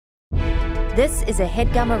This is a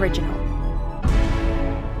Headgum original.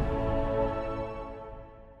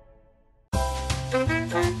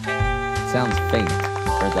 It sounds faint,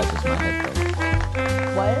 or is that just my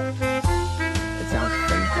headphones? What? It sounds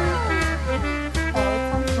faint.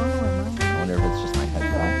 Oh, it sounds normal in mine. I wonder if it's just my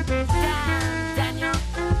headphones.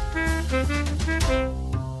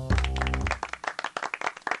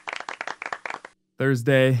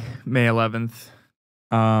 Thursday, May 11th.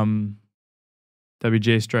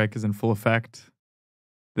 WJ strike is in full effect.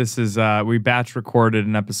 This is we batch recorded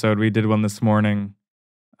an episode. We did one this morning.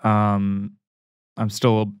 I'm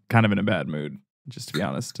still kind of in a bad mood, just to be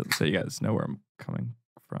honest, so you guys know where I'm coming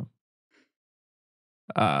from.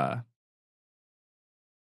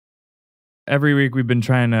 Every week we've been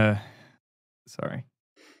trying to Sorry.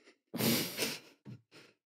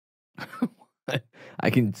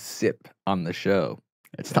 I can sip on the show.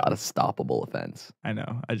 It's not a stoppable offense. I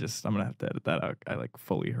know. I'm gonna have to edit that out. I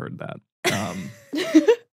fully heard that.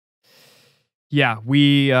 Yeah,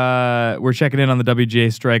 we're checking in on the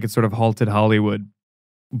WGA strike. It's sort of halted Hollywood,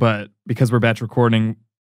 but because we're batch recording,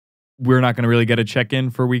 we're not going to really get a check-in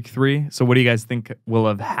for week 3. So what do you guys think will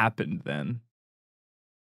have happened then?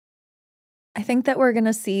 I think that we're going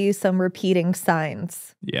to see some repeating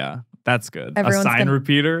signs. Yeah, that's good. Everyone's a sign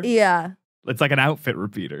repeater? Yeah. It's like an outfit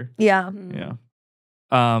repeater. Yeah. Yeah.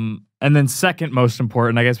 And then second most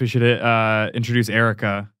important, I guess we should introduce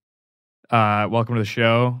Erica. Welcome to the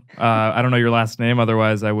show. I don't know your last name,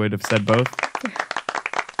 otherwise I would have said both.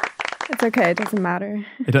 It's okay, it doesn't matter.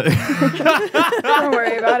 It does. Don't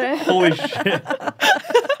worry about it. Holy shit.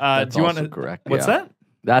 That's do you want also to correct. What's yeah. that?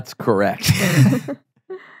 That's correct.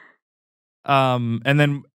 And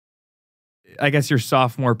then I guess your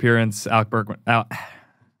sophomore appearance, Alec Bergman on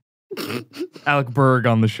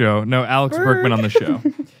the show. No, Alex Bergman on the show.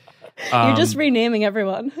 You're just renaming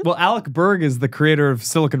everyone. Well, Alec Berg is the creator of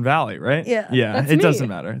Silicon Valley, right? Yeah. Yeah, That's it me. doesn't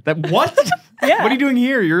matter. What? Yeah. What are you doing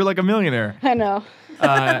here? You're like a millionaire. I know.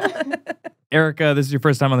 Erica, this is your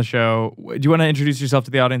first time on the show. Do you want to introduce yourself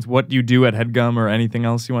to the audience? What do you do at Headgum or anything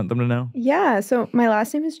else you want them to know? Yeah, so my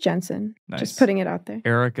last name is Jensen. Nice. Just putting it out there.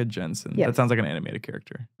 Erica Jensen. Yes. That sounds like an animated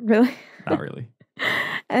character. Really? Not really.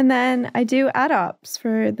 And then I do ad ops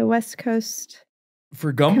for the West Coast,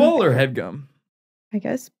 For Gumball or Headgum? I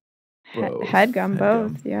guess. Both. Headgum, Headgum.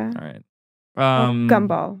 both, yeah. All right. Well,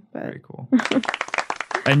 Gumball, but Very cool.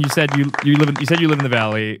 And you said you live in the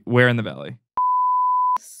Valley. Where in the Valley?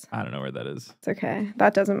 I don't know where that is. it's okay.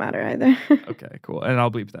 That doesn't matter either. Okay, cool. And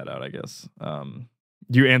I'll bleep that out, I guess.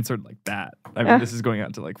 You answered like that. I mean, this is going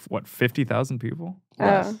out to like, what, 50,000 people?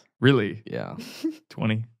 Oh. Really? Yeah.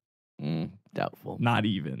 20? Doubtful. Not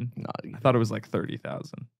even. Not I even. thought it was like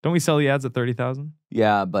 30,000. Don't we sell the ads at 30,000?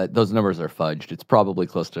 Yeah, but those numbers are fudged. It's probably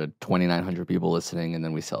close to 2,900 people listening, and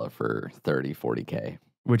then we sell it for 30, 40K.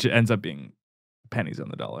 Which ends up being pennies on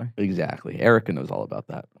the dollar. Exactly. Erica knows all about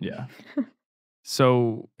that. Yeah.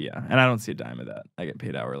 So, yeah. And I don't see a dime of that. I get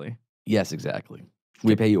paid hourly. Yes, exactly.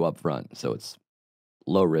 We pay you up front, so it's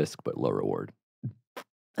low risk but low reward.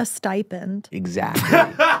 a stipend. Exactly.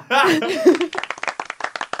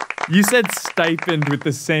 You said stipend with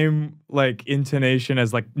the same like intonation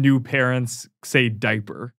as like new parents say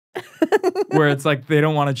diaper. Where it's like they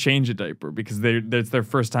don't want to change a diaper because it's their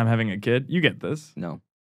first time having a kid. You get this. No.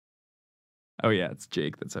 Oh yeah, it's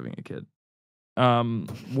Jake that's having a kid.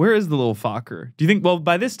 Where is the little Fokker? Do you think, well,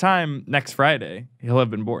 by this time next Friday, she'll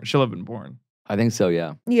have been born. I think so,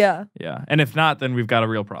 yeah. Yeah. Yeah. And if not, then we've got a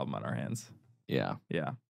real problem on our hands. Yeah.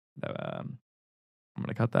 Yeah. I'm going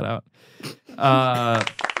to cut that out.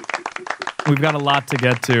 We've got a lot to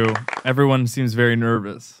get to. Everyone seems very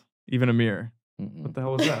nervous. Even Amir. What the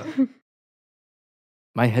hell was that?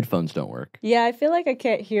 My headphones don't work. Yeah, I feel like I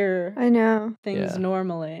can't hear I know. things Yeah.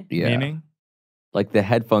 normally. Yeah. Meaning? Like the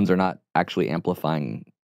headphones are not actually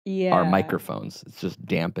amplifying Yeah. our microphones. It's just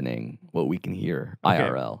dampening what we can hear Okay,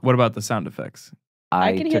 IRL. What about the sound effects?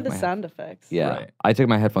 I can hear took the my- sound effects. Yeah. Right. I took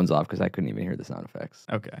my headphones off because I couldn't even hear the sound effects.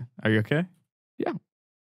 Okay. Are you okay? Yeah.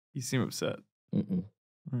 You seem upset. Mm-mm.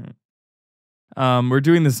 All right. We're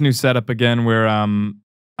doing this new setup again where I'm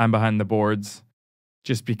behind the boards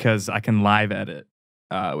just because I can live edit,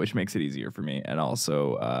 which makes it easier for me. And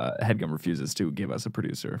also, Headgum refuses to give us a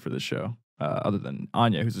producer for this show, other than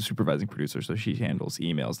Anya, who's a supervising producer, so she handles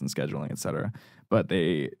emails and scheduling, etc. But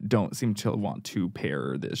they don't seem to want to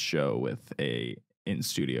pair this show with a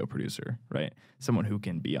in-studio producer, right? Someone who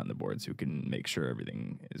can be on the boards, who can make sure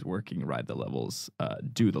everything is working, ride the levels,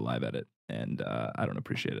 do the live edit. And I don't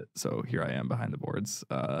appreciate it. So here I am behind the boards.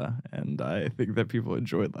 And I think that people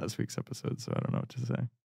enjoyed last week's episode, so I don't know what to say.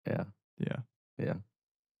 Yeah. Yeah. Yeah.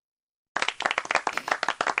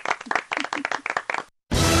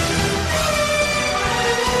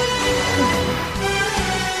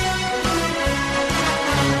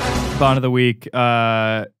 Spawn of the week.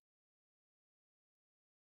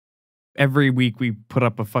 Every week we put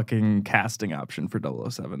up a fucking casting option for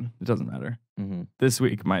 007. It doesn't matter. Mm-hmm. This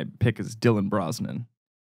week my pick is Dylan Brosnan.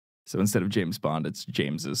 So instead of James Bond, it's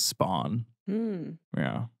James's Spawn.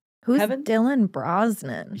 Yeah. Who's Heaven? Dylan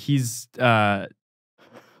Brosnan? He's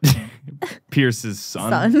Pierce's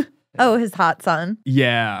son. Oh, his hot son.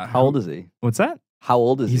 Yeah. How old is he? What's that? How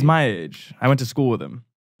old is he? He's my age. I went to school with him.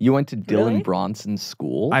 You went to Dylan Really? Bronson's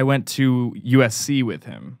school? I went to USC with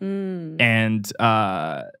him. And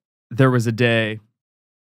there was a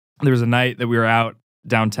night that we were out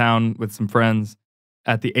downtown with some friends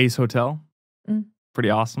at the Ace Hotel. Pretty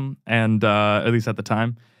awesome. And at least at the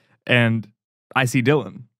time. And I see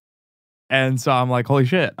Dylan. And so I'm like, holy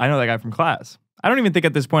shit, I know that guy from class. I don't even think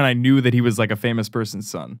at this point I knew that he was like a famous person's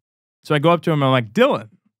son. So I go up to him and I'm like, Dylan,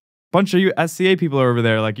 bunch of you SCA people are over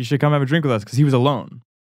there. Like, you should come have a drink with us, because he was alone.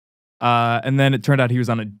 And then it turned out he was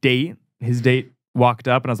on a date. His date walked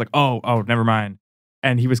up and I was like, oh, never mind.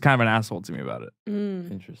 And he was kind of an asshole to me about it.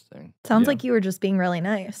 Interesting. Sounds Yeah. like you were just being really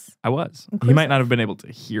nice. I was. He Inclusive. might not have been able to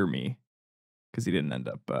hear me because he didn't end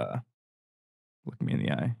up looking me in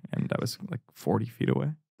the eye. And I was like 40 feet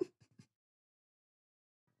away.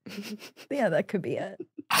 Yeah, that could be it.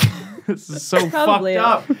 This is so Probably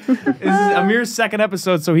fucked up. This is Amir's second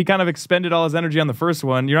episode, so he kind of expended all his energy on the first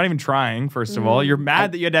one. You're not even trying, first of all. You're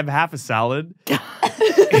mad that you had to have half a salad.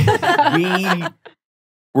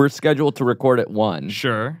 We're scheduled to record at 1.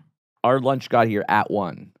 Sure. Our lunch got here at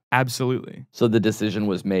 1. Absolutely. So the decision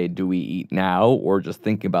was made, do we eat now or just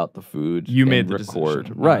think about the food You and made the record?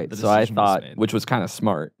 decision. Right. The So I decision was thought, made. which was kind of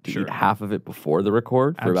smart, to Sure. eat half of it before the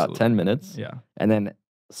record for about Absolutely. 10 minutes. Yeah. And then,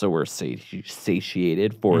 so we're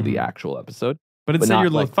satiated for the Mhm. actual episode. But But instead not, you're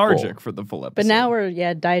like, lethargic full. for the full episode. But now we're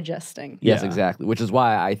digesting. Yes, Yeah. exactly. Which is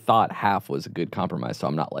why I thought half was a good compromise. So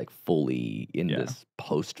I'm not like fully in Yeah. this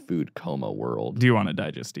post-food coma world. Do you want a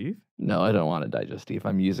digestive? No, I don't want a digestive.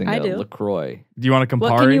 I'm using I a do. LaCroix. Do you want a Campari?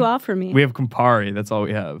 What can you offer me? We have Campari. That's all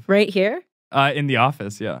we have. Right here? In the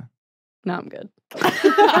office, yeah. No, I'm good.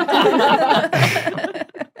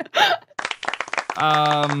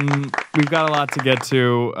 We've got a lot to get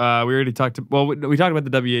to. We already talked we talked about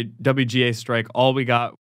the WGA strike. All we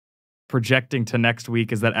got projecting to next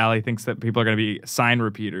week is that Allie thinks that people are going to be sign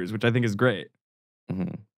repeaters, which I think is great.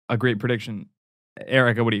 Mhm. A great prediction.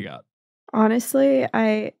 Erica, what do you got? Honestly,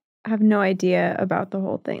 I have no idea about the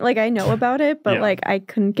whole thing. Like, I know about it, but Yeah. like I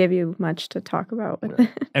couldn't give you much to talk about with it.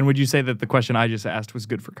 And would you say that the question I just asked was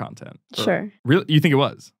good for content? Or- Sure. Really? You think it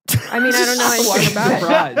was? I mean, I don't know anything about it.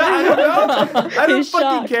 Surprised. I don't know. I don't He's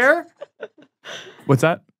fucking shocked. care. What's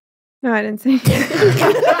that? No, I didn't say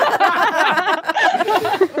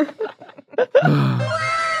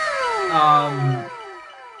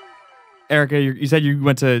Erica, you said you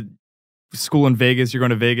went to school in Vegas. You're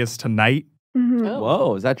going to Vegas tonight. Mhm. Oh.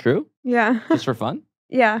 Whoa, is that true? Yeah. Just for fun?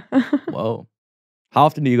 Yeah. Whoa. How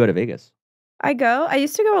often do you go to Vegas? I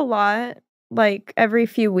used to go a lot, like every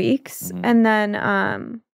few weeks. Mhm. And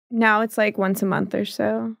then now it's like once a month or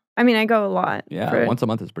so. I mean, I go a lot. Yeah, once a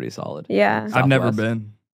month is pretty solid. Yeah. I've never Southwest.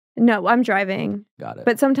 been. No, I'm driving. Got it.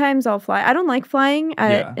 But sometimes I'll fly. I don't like flying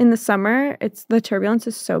Yeah. in the summer. The turbulence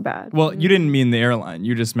is so bad. Well, you didn't mean the airline.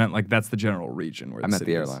 You just meant like that's the general region where I meant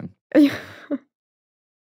city the is. airline.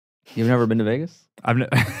 You've never been to Vegas?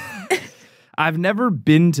 I've never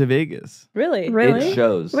been to Vegas. Really? Really? It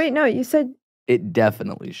shows. Wait, no, you said It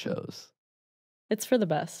definitely shows. It's for the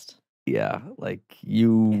best. Yeah, like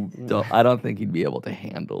I don't think you'd be able to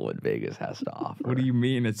handle what Vegas has to offer. What do you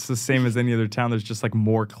mean? It's the same as any other town. There's just like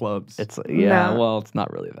more clubs. It's No. well, it's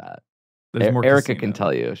not really that. There's more Erica can casinos.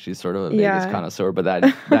 tell you. She's sort of a Vegas Yeah. connoisseur, but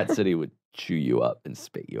that city would chew you up and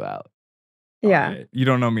spit you out. yeah. Alright, you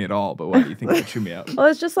don't know me at all, but why do you think you chew me out? Well,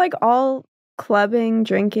 it's just like all clubbing,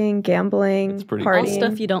 drinking, gambling, It's pretty All partying.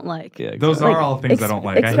 stuff you don't like. Yeah, Those exactly. are all things I don't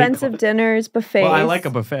like. I hate Expensive dinners, buffets. Well, I like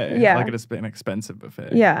a buffet. Yeah. I like an expensive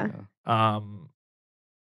buffet. Yeah.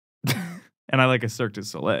 And I like a Cirque du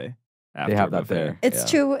Soleil. After They have a that buffet. there. It's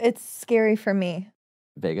too. It's scary for me.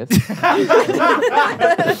 Vegas.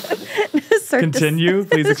 Cirque du- Continue,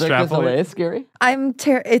 please Cirque du Soleil extrapolate. is scary.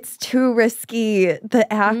 It's too risky. The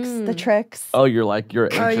acts, the tricks. Oh, you're anxious you're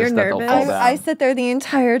that they'll nervous? fall down. I sit there the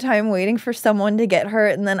entire time waiting for someone to get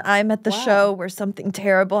hurt, and then I'm at the Wow. show where something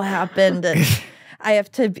terrible happened, and I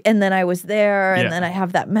have to. And then I was there, and Yeah. then I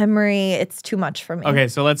have that memory. It's too much for me. Okay,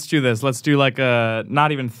 so let's do this. Let's do like a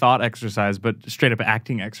not even thought exercise, but straight up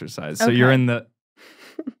acting exercise. So you're Okay. in the.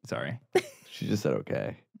 Sorry. She just said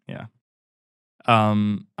okay.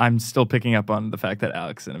 I'm still picking up on the fact that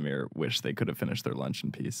Alex and Amir wish they could have finished their lunch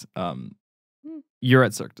in peace. You're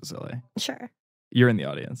at Cirque du Soleil. Sure. You're in the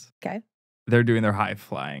audience. Okay. they're doing their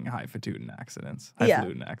high-flying, high-falutin accidents. Yeah.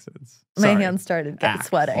 Highfalutin accidents. My Sorry. hands started Act.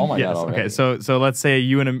 sweating. Oh my Yes. God, already. Okay. So let's say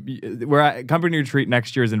you and we're at company retreat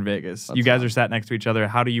next year is in Vegas. That's you guys fine. are sat next to each other.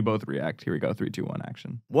 How do you both react? Here we go. 3, 2, 1,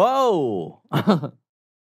 action. Whoa.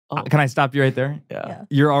 Oh. Can I stop you right there? Yeah.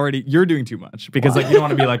 You're doing too much because like you don't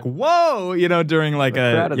want to be like whoa, during like The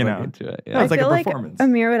crowd a is, you like, know. into it. No, Yeah. it's like a feel performance.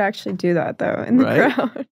 Amir would actually do that though in the Right?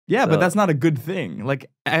 crowd. Yeah, but So- that's not a good thing. Like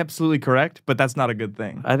absolutely correct, but that's not a good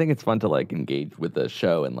thing. I think it's fun to like engage with the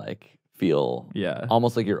show and like feel Yeah.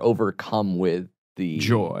 almost like you're overcome with the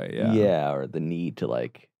Joy. Yeah. or the need to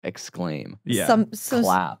like exclaim, Yeah.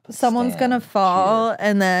 clap. Someone's stand, gonna fall, cheer.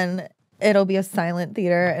 and then it'll be a silent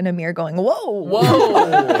theater, and Amir going, "Whoa, Whoa!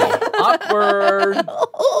 Awkward.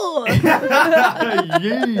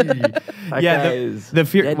 That Yeah, guy is The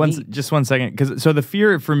fear. dead meat. Just 1 second, because so the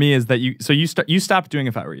fear for me is that you stopped doing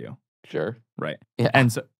If I Were You, Sure. right? Yeah.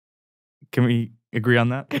 And so, can we agree on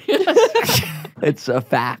that? It's a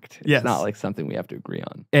fact. It's Yes. not like something we have to agree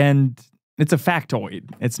on. And it's a factoid.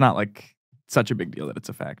 It's not like such a big deal that it's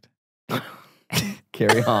a fact.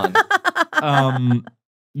 Carry on.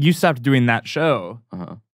 You stopped doing that show,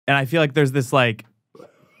 Uh-huh. and I feel like there's this like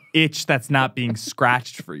itch that's not being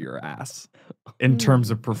scratched for your ass in terms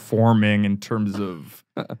of performing, in terms of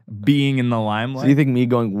being in the limelight. So you think me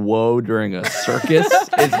going whoa during a circus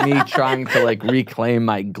is me trying to like reclaim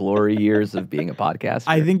my glory years of being a podcaster?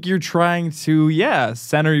 I think you're trying to,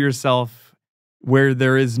 center yourself where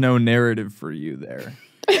there is no narrative for you there.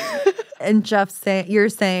 And Geoff you're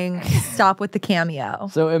saying stop with the cameo.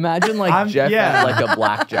 So imagine like Geoff at like a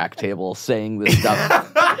blackjack table saying this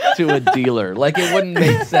stuff to a dealer. Like it wouldn't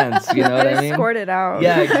make sense. You know what I mean? Scored it out.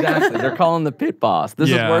 Yeah, exactly. They're calling the pit boss. This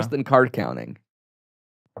is Yeah. worse than card counting.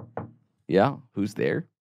 Yeah, who's there?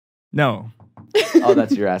 No, Oh,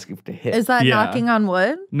 that's you're asking to hit. Is that Yeah. knocking on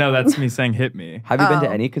wood? no, that's me saying hit me. Have you been to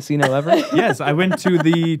Oh. any casino ever? Yes, I went to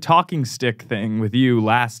the talking stick thing with you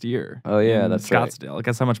last year. Oh, yeah, in that's right. Scottsdale.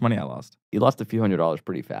 Guess how much money I lost? You lost a few $100s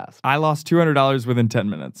pretty fast. I lost $200 within 10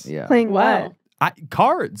 minutes. Yeah. Playing Wow. what?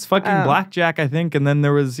 Cards, fucking Oh. blackjack, I think, and then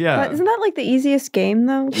there was But isn't that like the easiest game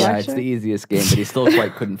though? Yeah, it's Blackjack? the easiest game, but he still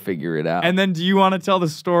quite couldn't figure it out. And then, do you want to tell the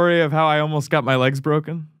story of how I almost got my legs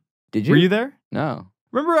broken? Did you? Were you there? No.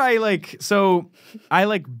 Remember, I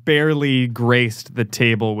barely graced the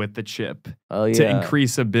table with the chip Oh, yeah. to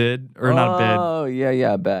increase a bid, or not bid, Oh,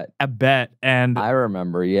 yeah, I bet. a bet, and I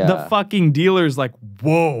remember, yeah. the fucking dealer's like,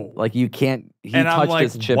 "Whoa!" Like you can't. He And I'm touched like,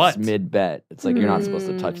 his chips what? mid-bet. It's like you're not supposed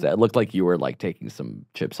to touch that. It looked like you were like taking some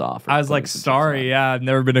chips off. or I was putting like, some chips "Sorry, on. yeah, I've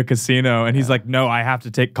never been to a casino," and he's like, "No, I have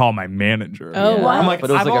to call my manager." Oh, Yeah. wow. I'm like, but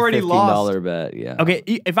it was I've like already a $15 lost. bet. Yeah. Okay,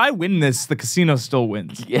 if I win this, the casino still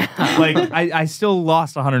wins. Yeah. Like I still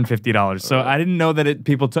lost $150, so I didn't know that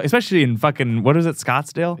people took, especially in fucking what is it,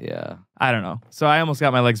 Scottsdale? Yeah. I don't know. So I almost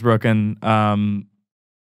got my legs broken,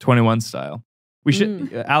 21 style. We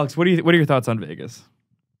should, Alex. What are your thoughts on Vegas?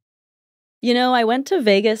 I went to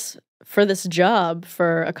Vegas for this job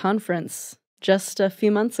for a conference just a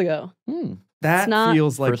few months ago. That not-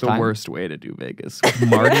 feels like First the time? worst way to do Vegas,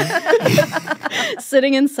 Marty.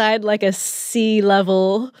 Sitting inside like a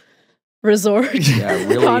sea-level resort Yeah.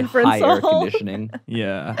 Really conference high air hall. conditioning.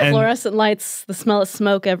 Yeah, and Fluorescent lights, the smell of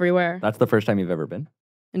smoke everywhere. That's the first time you've ever been.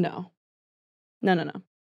 No.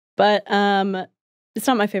 But it's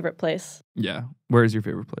not my favorite place. yeah. Where is your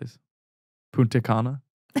favorite place? Punta Cana.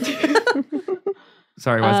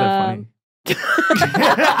 Sorry, why is that funny?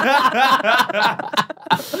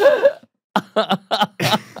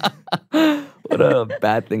 What a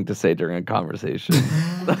bad thing to say during a conversation.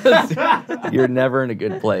 You're never in a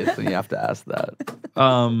good place when you have to ask that.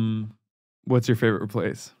 What's your favorite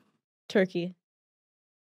place? Turkey.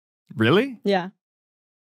 Really? Yeah.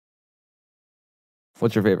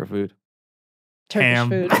 What's your favorite food? Turkish Ham.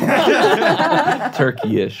 food.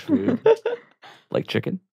 Turkey-ish food. Like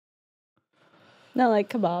chicken? No, like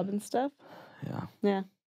kebab and stuff. Yeah. Yeah.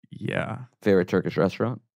 Yeah. Favorite Turkish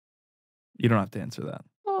restaurant? You don't have to answer that.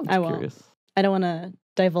 Oh, I'm I just won't. curious. I don't want to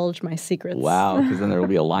divulge my secrets. Wow, because then there will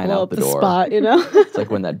be a line Blow out up the the door. spot, It's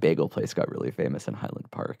like when that bagel place got really famous in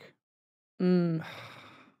Highland Park. Mm.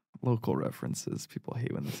 Local references. People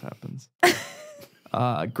hate when this happens.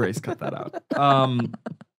 Grace, cut that out.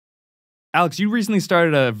 Alex, you recently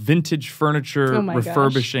started a vintage furniture Oh my gosh.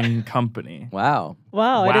 refurbishing company. Wow.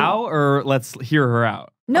 Wow. Wow, or let's hear her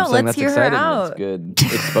out. No, I'm saying let's that's hear her exciting and out. It's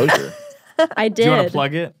good exposure. I did. Do you want to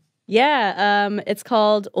plug it? Yeah. It's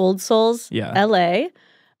called Old Souls Yeah. LA.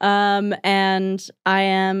 And I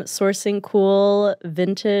am sourcing cool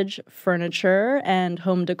vintage furniture and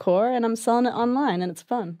home decor, and I'm selling it online, and it's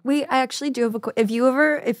fun. Wait, I actually do have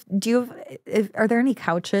are there any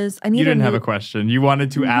couches? I need You didn't have a question. You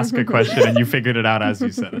wanted to ask a question, and you figured it out as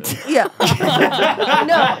you said it. Yeah.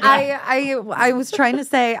 No, I was trying to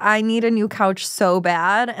say I need a new couch so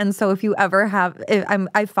bad, and so if you ever have,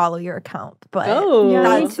 I follow your account, but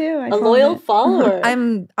Yeah, me too. I a found loyal it. follower.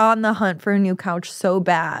 I'm on the hunt for a new couch so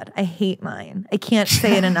bad. I hate mine. I can't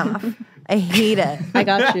say it enough. I hate it. I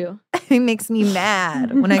got you. It makes me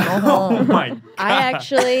mad when I go Oh home. my God. I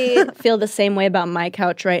actually feel the same way about my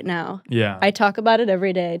couch right now. Yeah. I talk about it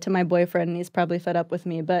every day to my boyfriend, and he's probably fed up with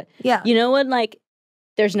me. But Yeah. you know when, like,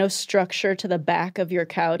 there's no structure to the back of your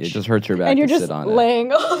couch? It just hurts your back and you're to just sit on it.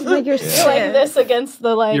 laying over Like you're like stiff. this against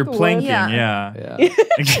the, like, You're wood. planking, Yeah. yeah. Yeah.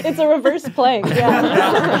 It's a reverse plank, yeah.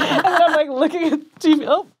 And then I'm, like, looking at TV.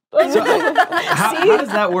 Oh. How does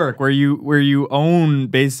that work? Where you own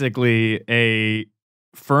basically a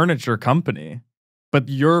furniture company, but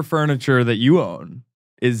your furniture that you own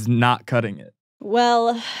is not cutting it.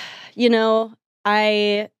 Well, you know,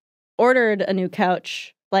 I ordered a new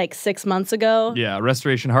couch like 6 months ago. Yeah,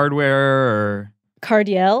 Restoration Hardware or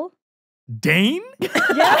Cardiel. Dane? Yeah.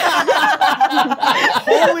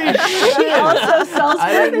 Holy He shit! also sells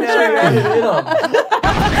I didn't know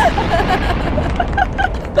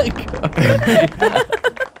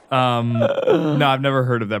No, I've never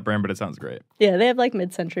heard of that brand, but it sounds great. Yeah, they have like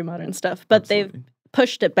mid-century modern stuff, but Absolutely. they've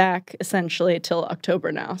pushed it back essentially till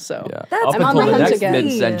October now. So Yeah. That's Up I'm on until the the hunt next again.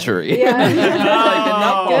 mid-century. Yeah. Like,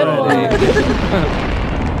 enough Good already.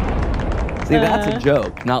 See, that's a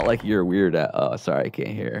joke. Not like you're weird at. Oh, sorry, I can't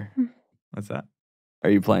hear. What's that? Are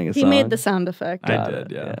you playing a he song? made the sound effect. I Got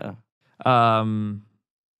did, it, yeah.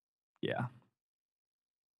 Yeah.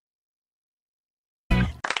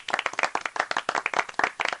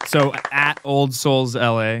 So at Old Souls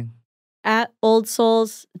LA. At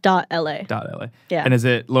oldsouls.la. .la. Yeah. And is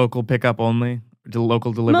it local pickup only?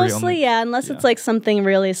 Local delivery Mostly, only? yeah, unless Yeah. it's like something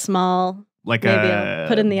really small. Like Maybe a I'll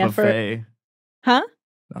put in the effort. buffet? Huh?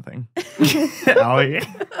 Nothing. Allie,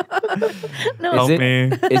 No. help Is it-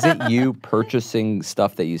 me. Isn't you purchasing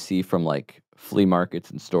stuff that you see from like flea markets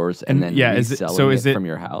and stores and And then yeah, is it- reselling so is it- from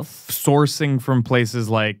your house? Sourcing from places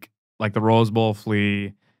like the Rose Bowl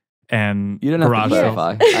flea and You didn't have garage to sales.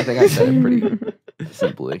 clarify. I think I said it pretty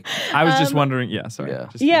simply. I was just Um, wondering. Yeah, sorry. yeah.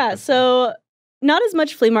 Just to be Yeah, clear. so not as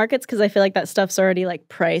much flea markets because I feel like that stuff's already like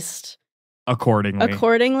priced accordingly.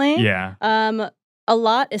 accordingly. Yeah, A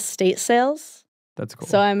lot estate sales. that's cool.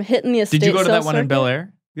 So I'm hitting the estate Did you go to sales that one in circuit. Bel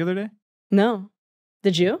Air the other day? No.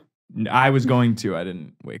 Did you? I was going to. I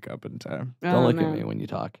didn't wake up in time. Don't Oh, look at no. me when you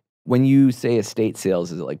talk. When you say estate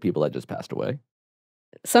sales, is it like people that just passed away?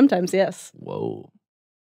 Sometimes, yes. Whoa.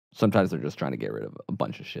 Sometimes they're just trying to get rid of a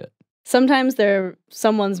bunch of shit. Sometimes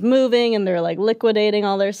someone's moving and they're like liquidating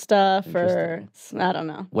all their stuff, or I don't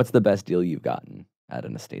know. What's the best deal you've gotten at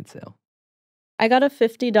an estate sale? I got a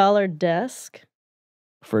 $50 desk.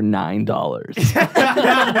 For $9.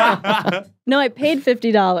 No, I paid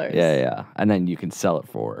 $50. Yeah. And then you can sell it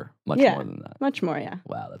for much Yeah. more than that. Much more, yeah.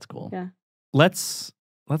 Wow, that's cool. Yeah. Let's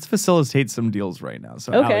facilitate some deals right now.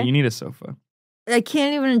 So Okay. Allie, you need a sofa. I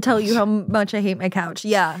can't even tell you how much I hate my couch.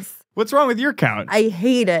 Yes. What's wrong with your couch? I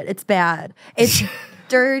hate it. It's bad. It's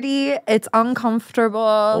dirty. It's uncomfortable.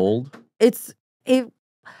 Old?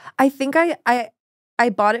 I think I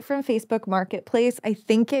bought it from Facebook Marketplace.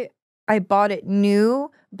 I bought it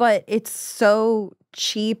new, but it's so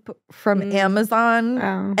cheap from Amazon.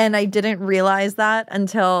 Oh. And I didn't realize that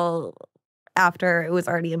until after it was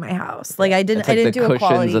already in my house. Like I didn't It's like I didn't the do a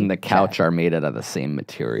quality cushions and the couch check. are made out of the same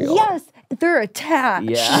material. Yes, they're attached.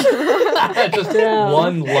 Yeah. Just Yeah.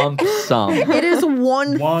 one lump sum. It is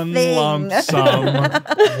one thing. lump sum.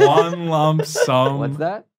 One lump sum. What's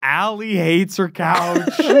that? Allie hates her couch.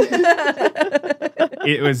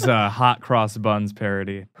 It was a hot cross buns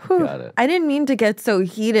parody. Whew. Got it. I didn't mean to get so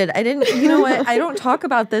heated. You know what? I don't talk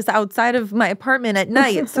about this outside of my apartment at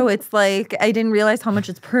night. So it's like, I didn't realize how much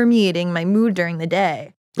it's permeating my mood during the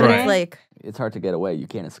day. But Right. It's like, It's hard to get away. You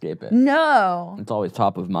can't escape it. no. It's always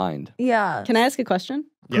top of mind. Yeah. Can I ask a question?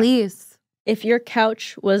 Yeah. Please. If your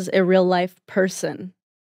couch was a real life person,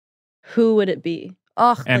 who would it be?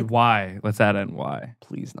 Ugh. And why? Let's add in why.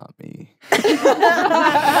 Please not me.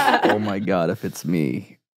 Oh my God, if it's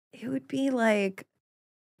me. It would be like,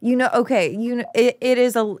 okay, it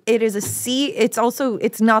is a sea.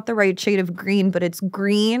 It's not the right shade of green, but it's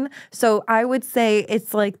green. So I would say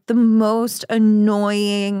it's like the most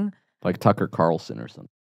annoying. Like Tucker Carlson or something.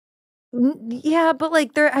 Yeah, but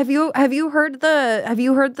like have you heard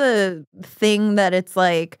the thing that it's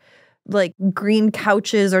like like green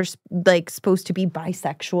couches are like supposed to be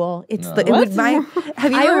bisexual. It's No. it What? would my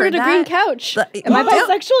have you I ever ordered heard a green that? couch. The- Am I you do?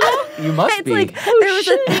 bisexual now? You must It's be. like there was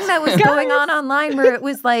a thing that was going on online where it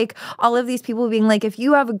was like all of these people being like, if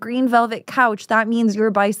you have a green velvet couch, that means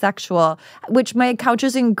you're bisexual. Which my couch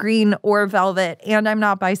isn't green or velvet, and I'm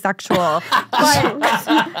not bisexual.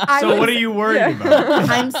 But So what are you worried about?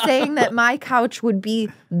 I'm saying that my couch would be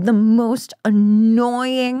the most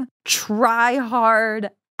annoying, try hard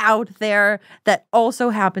out there that also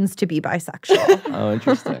happens to be bisexual. Oh,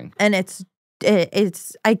 interesting. And it's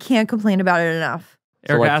I can't complain about it enough.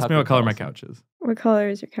 So, Erica, like, ask me what Tucker color my Carlson. couch is. What color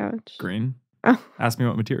is your couch? Green. Oh, Ask me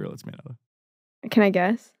what material it's made out of. can I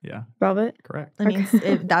guess? Yeah, Velvet? correct. I mean,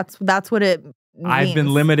 Okay. that's what it means. I've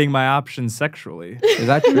been limiting my options sexually. Is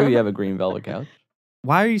that true? You have a green velvet couch?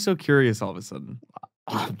 Why are you so curious all of a sudden?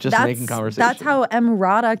 Just making conversation. That's how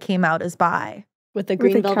Emirata came out as bi. With the With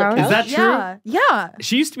green the velvet couch? couch? Is that true? Yeah. Yeah.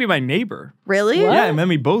 She used to be my neighbor. Really? What? Yeah, and then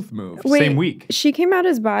we both moved Wait, same week. She came out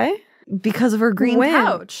as bi? Because of her green When?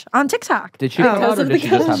 couch on TikTok. Did she Oh. come out or Because of did the she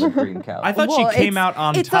just have a couch. green couch? I thought Well, she came it's- out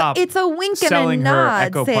on it's top. it's a wink and a selling her nod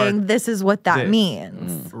Echo saying Park this is what that dick.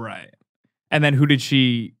 means. Right. And then who did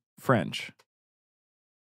she French?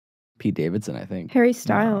 Pete Davidson, I think. Harry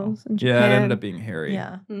Styles. In Yeah, it Japan. ended up being Harry.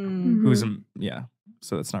 Yeah. Mm. Who's yeah.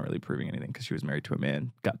 So that's not really proving anything because she was married to a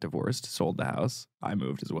man, got divorced, sold the house. I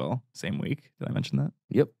moved as well, same week. Did I mention that?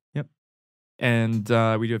 Yep. And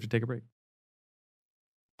we do have to take a break.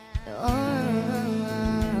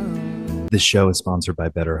 This show is sponsored by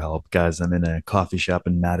BetterHelp. Guys, I'm in a coffee shop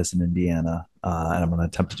in Madison, Indiana, and I'm going to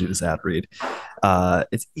attempt to do this ad read.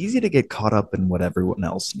 It's easy to get caught up in what everyone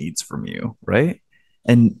else needs from you, right?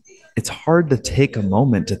 And it's hard to take a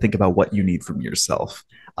moment to think about what you need from yourself.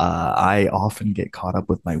 I often get caught up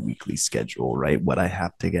with my weekly schedule, right? What I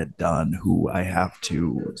have to get done, who I have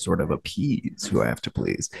to sort of appease, who I have to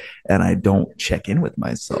please. And I don't check in with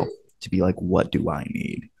myself to be like, what do I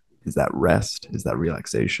need? Is that rest? Is that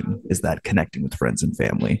relaxation? Is that connecting with friends and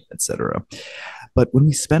family, etc.? But when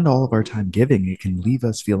we spend all of our time giving, it can leave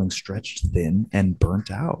us feeling stretched thin and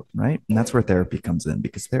burnt out, right? And that's where therapy comes in,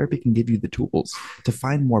 because therapy can give you the tools to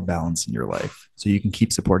find more balance in your life so you can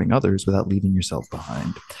keep supporting others without leaving yourself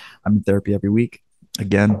behind. I'm in therapy every week.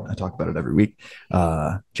 Again, I talk about it every week.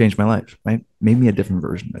 Changed my life, right? Made me a different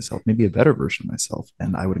version of myself, maybe a better version of myself.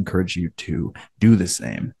 And I would encourage you to do the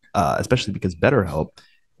same, especially because BetterHelp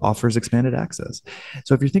offers expanded access.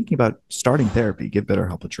 So if you're thinking about starting therapy, give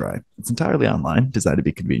BetterHelp a try. It's entirely online, designed to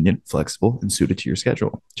be convenient, flexible, and suited to your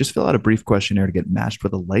schedule. Just fill out a brief questionnaire to get matched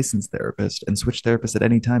with a licensed therapist and switch therapists at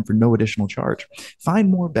any time for no additional charge. Find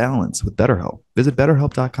more balance with BetterHelp. Visit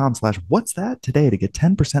betterhelp.com/what's-that today to get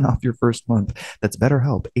 10% off your first month. That's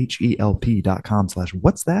BetterHelp,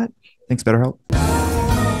 HELP.com/what's-that. Thanks, BetterHelp.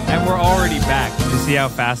 And we're already back. Did you see how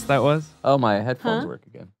fast that was? Oh, my headphones Huh? work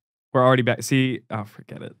again. We're already back. See, oh,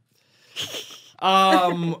 forget it.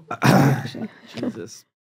 Jesus.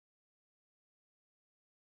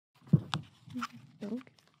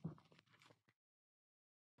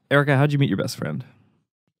 Erica, how'd you meet your best friend?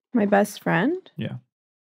 My best friend? Yeah.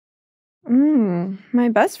 My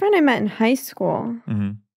best friend I met in high school,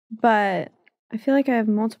 Mm-hmm. but I feel like I have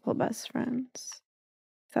multiple best friends,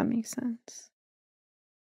 if that makes sense.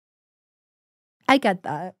 I get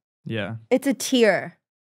that. Yeah. It's a tier.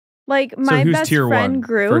 Like So my who's best tier friend one?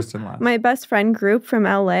 group, First and last. my best friend group from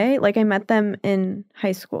LA, like I met them in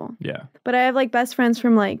high school. Yeah. But I have like best friends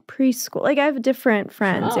from like preschool. Like I have different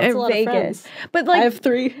friends. Wow, that's a lot of Vegas. friends. But like I have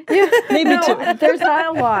 3. yeah, Maybe no, 2. there's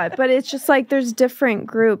not a lot, but it's just like there's different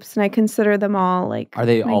groups and I consider them all like Are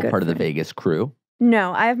they my all good part of the friends. Vegas crew?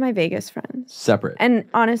 No, I have my Vegas friends. Separate. And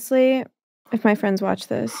honestly, if my friends watch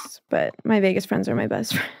this, but my Vegas friends are my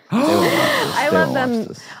best friends. They won't watch this. I They love won't watch them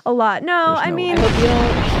this. a lot. No, There's I no mean, way. I hope you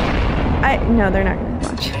don't. no, they're not going to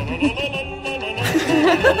watch.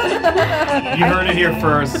 You heard it here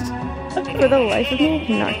first. For the life of me, I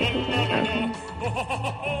cannot get through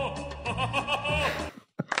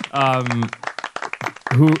that. Okay.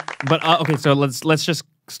 Who? But okay. So let's just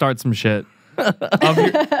start some shit.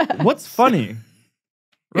 What's funny,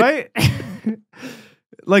 right?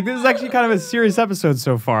 Like this is actually kind of a serious episode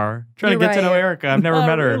so far. Trying You're to get to know right. Erica. I've never Not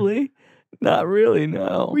met her. Really? Not really,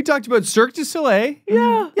 no. We talked about Cirque du Soleil.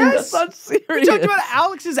 yeah. Yes. That's not serious. We talked about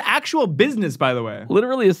Alex's actual business, by the way.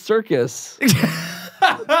 Literally a circus.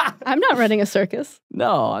 I'm not running a circus.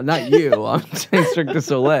 No, not you. I'm saying Cirque du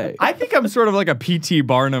Soleil. I think I'm sort of like a P.T.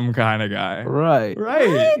 Barnum kind of guy. Right.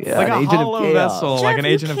 Right. Yeah, like an a agent of hollow chaos. vessel, Jeff, like an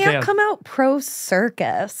agent you of can't chaos. come out pro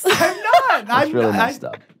circus. I'm not. That's really messed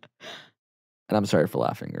up. And I'm sorry for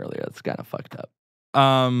laughing earlier. That's kind of fucked up.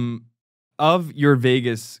 Of your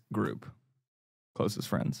Vegas group, closest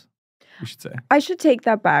friends. we should say. I should take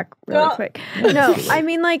that back really quick. No, I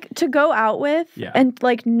mean like to go out with and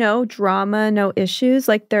like no drama, no issues.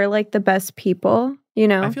 Like they're like the best people, you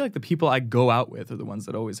know? I feel like the people I go out with are the ones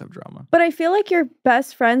that always have drama. But I feel like your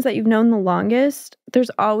best friends that you've known the longest,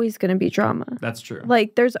 there's always going to be drama. That's true.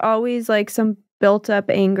 Like there's always like some built up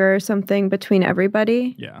anger or something between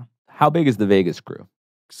everybody. Yeah. How big is the Vegas crew?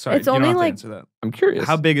 Sorry, It's you don't only have to like- answer that. I'm curious.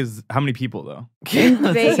 How many people though? In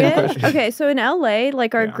That's the same Vegas? question. Okay, so in LA,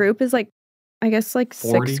 like our Yeah. group is like, I guess like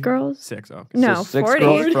 40? 6 girls. 6. Oh. No, So 6 40.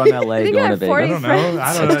 girls from LA I think I going to have Vegas. 40 I don't know. friends.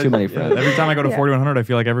 I don't That's know. too many friends. Every time I go to Yeah. 4100, I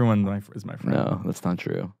feel like everyone is my friend. No, that's not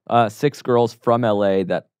true. 6 girls from LA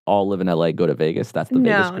that all live in LA go to Vegas. That's the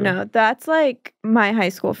Vegas No, crew. no, that's like my high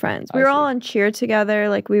school friends. We I were all see. on cheer together.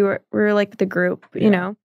 Like we were like the group, Yeah. you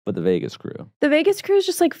know. But the Vegas crew. The Vegas crew is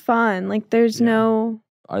just like fun. Like there's Yeah.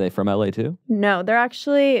 Are they from LA too? no, they're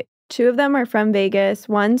actually 2 of them are from Vegas.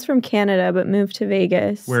 One's from Canada but moved to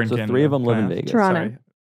Vegas. Where in So Canada? 3 of them live Can I in ask? Vegas. Toronto. Sorry.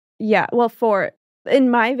 Yeah, well, 4. In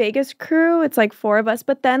my Vegas crew, it's like 4 of us,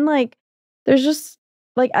 but then like there's just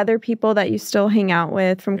like other people that you still hang out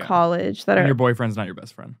with from Yeah. college that And are your boyfriend's not your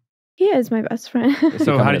best friend. he is my best friend. Is he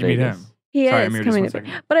So how coming did to you meet Vegas? him? He Sorry, is Amir, just coming one to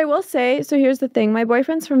second. But I will say, so here's the thing. My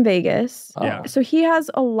boyfriend's from Vegas. Oh. Yeah. So he has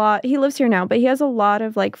a lot, he lives here now, but he has a lot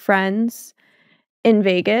of like friends in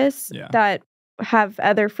Vegas Yeah. that have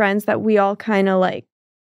other friends that we all kind of like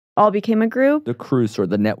all became a group. The crew sort of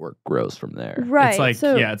the network grows from there. Right. It's like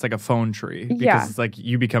so, it's like a phone tree because Yeah. it's like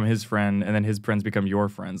you become his friend and then his friends become your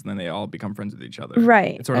friends and then they all become friends with each other.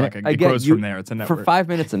 Right. It's sort of And like it again, grows you- from there. It's a network. For 5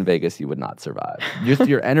 minutes in Vegas, you would not survive. Just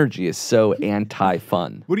your energy is so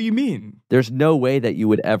anti-fun. What do you mean? There's no way that you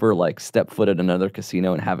would ever like step foot at another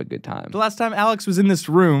casino and have a good time. The last time Alex was in this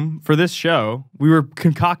room for this show, we were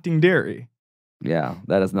concocting dairy. Yeah,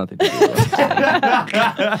 that has nothing to do with it.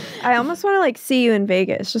 I almost want to like see you in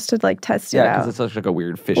Vegas just to like test it Yeah, out. because it's such like a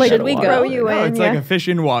weird fish. Like, out should of we water. go? Throw you No, in, it's like yeah. a fish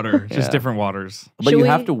in water, just Yeah. different waters. But Should you we-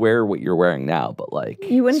 have to wear what you're wearing now. But like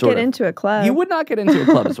You wouldn't sort get of- into a club. You would not get into a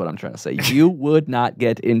club. Is what I'm trying to say. You would not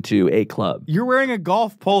get into a club. You're wearing a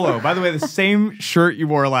golf polo. By the way, the same shirt you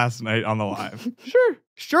wore last night on the live. Sure.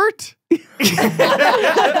 Shirt. Take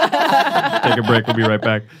a break. We'll be right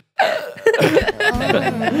back.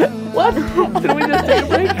 What? Did we just take a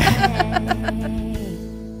break?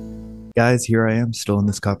 Guys, here I am still in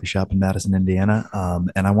this coffee shop in Madison, Indiana.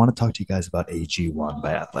 And I want to talk to you guys about AG1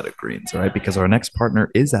 by Athletic Greens, all right? Because our next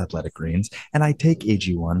partner is Athletic Greens, and I take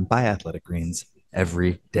AG1 by Athletic Greens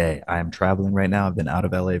every day. I am traveling right now. I've been out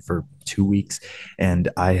of LA for 2 weeks, and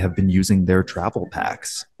I have been using their travel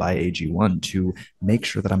packs by AG1 to make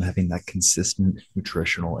sure that I'm having that consistent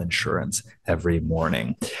nutritional insurance every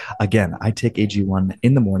morning. Again, I take AG1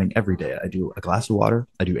 in the morning every day. I do a glass of water,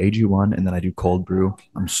 I do AG1, and then I do cold brew.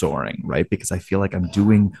 I'm soaring, right? Because I feel like I'm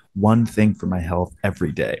doing one thing for my health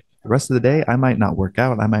every day. The rest of the day, I might not work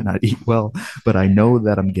out, I might not eat well, but I know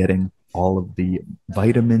that I'm getting all of the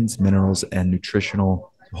vitamins, minerals, and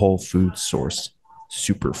nutritional whole food source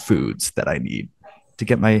superfoods that I need to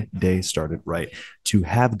get my day started right, to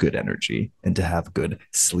have good energy, and to have good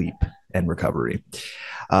sleep and recovery.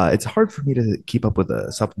 It's hard for me to keep up with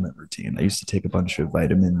a supplement routine. I used to take a bunch of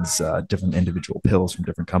vitamins, different individual pills from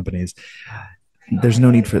different companies. There's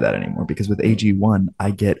no need for that anymore because with AG1,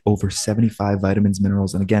 I get over 75 vitamins,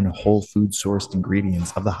 minerals, and again, whole food sourced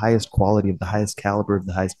ingredients of the highest quality, of the highest caliber, of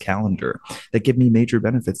the highest calendar that give me major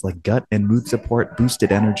benefits like gut and mood support,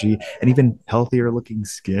 boosted energy, and even healthier looking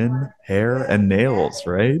skin, hair, and nails,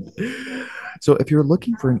 right? So if you're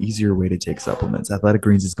looking for an easier way to take supplements, Athletic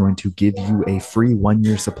Greens is going to give you a free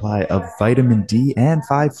 1-year supply of vitamin D and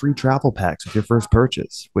 5 free travel packs with your first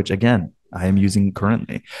purchase, which again, I am using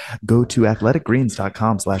currently. Go to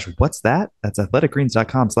athleticgreens.com/what's that? That's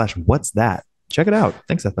athleticgreens.com/what's that. Check it out.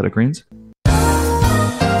 Thanks, Athletic Greens.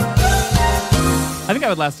 I think I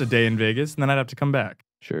would last a day in Vegas and then I'd have to come back.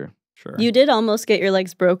 Sure. Sure. You did almost get your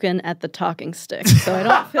legs broken at the talking stick, so I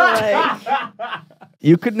don't feel like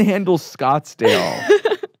You couldn't handle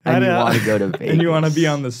Scottsdale, and you want to go to Vegas. And you want to be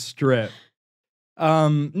on the strip.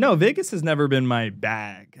 No, Vegas has never been my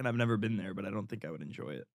bag, and I've never been there, but I don't think I would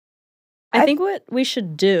enjoy it. I think what we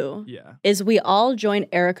should do Yeah. is we all join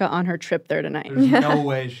Erica on her trip there tonight. There's no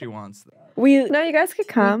way she wants that. We No, you guys could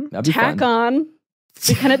come. That'd be tack fun. on.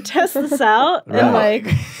 We kind of test this out Right. and like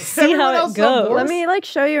see Everyone how else it on goes. board? Let me like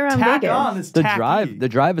show you around Tack Vegas. on is The tacky.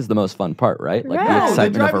 drive is the most fun part, right? Like Right. the No, the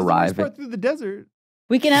excitement drive of is the worst arriving. part through the desert.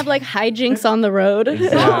 We can have like hijinks on the road.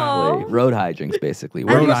 Exactly. Oh. Road hijinks, basically.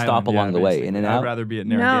 Where do Rhode you Island, stop yeah, along the way? basically. In and I'd out? rather be at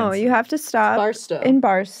No, Narragansett. you have to stop Barstow. in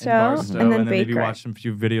Barstow, Barstow, and then maybe Baker. watch some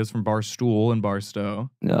few videos from Barstool and Barstow.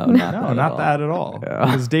 No, No, not all. that at all. Yeah.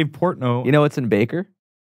 Because Dave Portnoy. You know what's in Baker?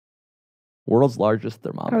 World's largest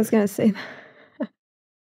thermometer. I was gonna say that.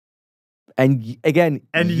 And again,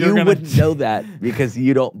 you wouldn't know that because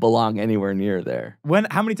you don't belong anywhere near there.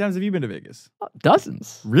 How many times have you been to Vegas?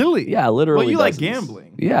 Dozens. Really? Yeah, literally. Well, you dozens. like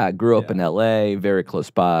gambling. Yeah, I grew up in LA, very close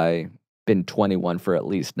by. Been 21 for at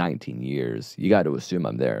least 19 years. You got to assume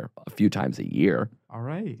I'm there a few times a year. All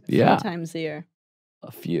right. Yeah. 4 times a year.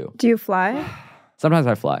 A few. Do you fly? Sometimes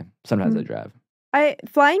I fly. Sometimes I drive.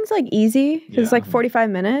 Flying's like easy because it's like 45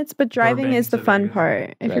 minutes, but driving is the fun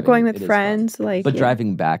part. If you're going with friends, like. But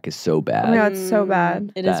driving back is so bad. Oh my God, it's so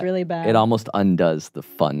bad. It is really bad. It almost undoes the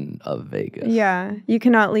fun of Vegas. Yeah, you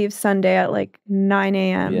cannot leave Sunday at like 9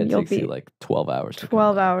 a.m. Yeah, it You'll takes be you like 12 hours.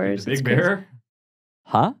 12 hours. Big Bear?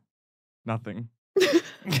 Huh? Nothing.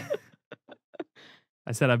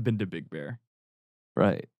 I said I've been to Big Bear.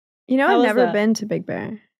 Right. You know, How I've was never that? been to Big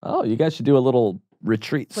Bear. Oh, you guys should do a little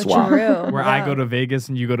retreat swap. Where I go to Vegas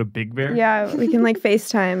and you go to Big Bear? Yeah, we can like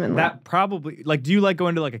FaceTime and that probably like. Do you like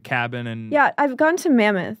going to like a cabin and? Yeah, I've gone to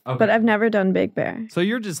Mammoth, but I've never done Big Bear. So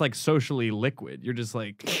you're just like socially liquid. You're just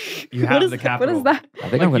like you have the capital. What is that? I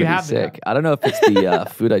think I'm going to be sick. I don't know if it's the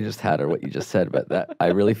food I just had or what you just said, but that I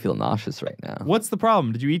really feel nauseous right now. What's the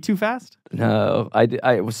problem? Did you eat too fast? No,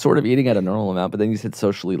 I was sort of eating at a normal amount, but then you said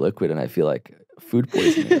socially liquid, and I feel like food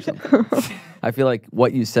poisoning or something. I feel like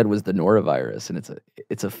what you said was the norovirus, and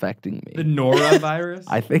it's affecting me. The norovirus?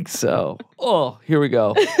 I think so. Oh, here we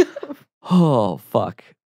go. Oh, fuck.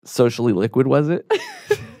 Socially liquid, was it?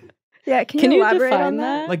 Yeah, can you elaborate define on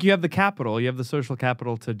that? Like you have the capital, you have the social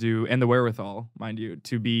capital to do, and the wherewithal, mind you,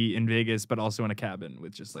 to be in Vegas, but also in a cabin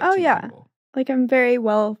with just like two people. Like I'm very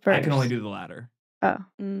well versed. I can only do the latter. Oh.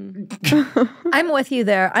 I'm with you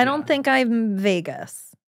there. I don't think I'm Vegas.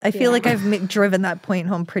 I feel like I've driven that point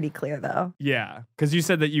home pretty clear, though. Yeah, because you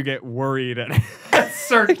said that you get worried at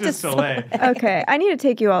Cirque du Soleil. Okay, I need to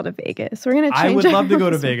take you all to Vegas. We're gonna change. I would love to go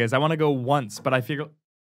to rules. Vegas. I want to go once, but I figure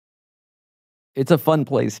it's a fun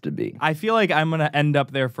place to be. I feel like I'm gonna end up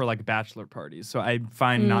there for like bachelor parties, so I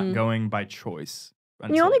find not going by choice.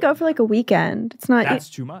 You only go for like a weekend. It's not. That's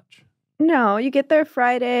too much. No, you get there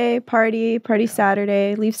Friday, party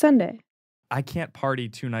Saturday, leave Sunday. I can't party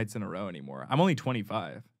 2 nights in a row anymore. I'm only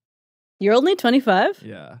 25. You're only 25?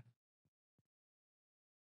 Yeah.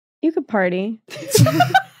 You could party.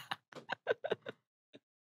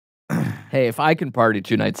 Hey, if I can party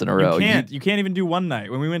 2 nights in a row, You can't even do one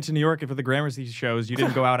night. When we went to New York for the Gramercy shows, you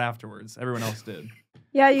didn't go out afterwards. Everyone else did.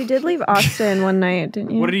 Yeah, you did leave Austin one night,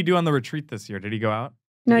 didn't you? What did he do on the retreat this year? Did he go out?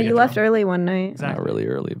 No, you left early one night. Not really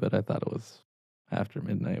early, but I thought it was after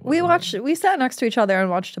midnight. We sat next to each other and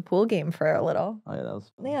watched a pool game for a little. Oh, yeah, that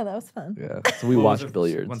was fun. Yeah, that was fun. Yeah, so we watched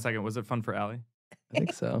billiards. 1 second. Was it fun for Allie? I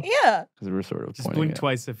think so. Yeah. Because we were sort of Just blink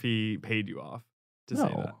twice if he paid you off to say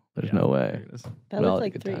that. There's no way. That looked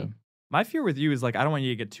like 3. My fear with you is like, I don't want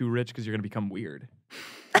you to get too rich because you're going to become weird.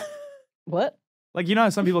 What? Like, you know how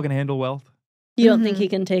some people can handle wealth? You don't think he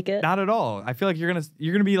can take it? Not at all. I feel like you're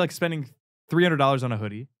gonna be like spending $300 on a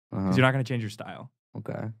hoodie because you're not gonna change your style.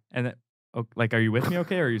 Okay. And then, like, are you with me?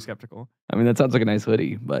 Okay, or are you skeptical? I mean, that sounds like a nice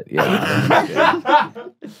hoodie, but yeah.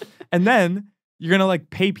 And then you're gonna like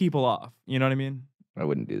pay people off. You know what I mean? I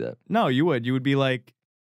wouldn't do that. No, you would. You would be like,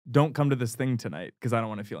 don't come to this thing tonight because I don't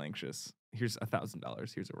want to feel anxious. Here's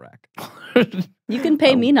 $1,000. Here's a rack. You can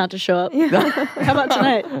pay me not to show up. How about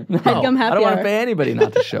tonight? No, Headgum happy I don't want hour. to pay anybody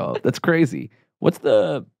not to show up. That's crazy. What's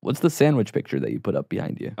the sandwich picture that you put up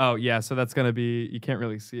behind you? Oh yeah, so that's gonna be. You can't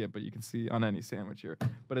really see it, but you can see on any sandwich here.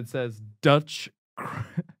 But it says Dutch.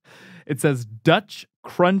 It says Dutch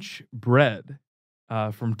crunch bread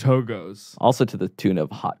from Togo's. Also to the tune of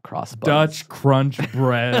hot cross buns. Dutch crunch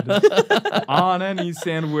bread on any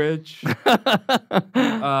sandwich.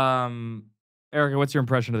 Erica, what's your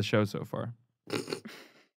impression of the show so far?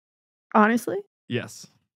 Honestly, Yes.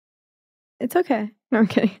 it's okay. No, I'm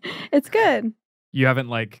kidding. It's good. You haven't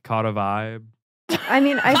like caught a vibe? I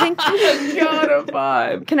mean, I think. Got a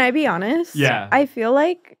vibe. Can I be honest? Yeah. I feel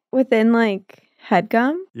like within like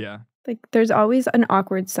Headgum, Yeah. like there's always an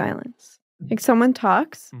awkward silence. Like someone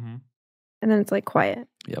talks Mm-hmm. and then it's like quiet.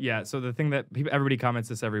 Yep. Yeah. So the thing that everybody comments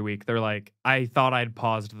this every week, they're like, I thought I'd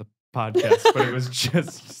paused the podcast, but it was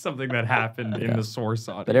just something that happened in the source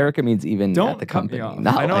audio. But Erica means even Don't at the cut me company. off.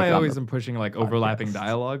 Not I know like I on always the am pushing like overlapping podcast.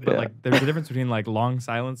 dialogue, but Yeah. like there's a difference between like long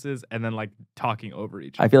silences and then like talking over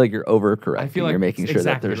each other. I feel like you're overcorrecting. I feel like you're making it's silence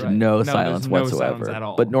exactly that there's right. no No, silence there's no whatsoever. silence at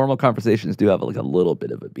all. But normal conversations do have like a little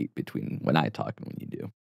bit of a beat between when I talk and when you do.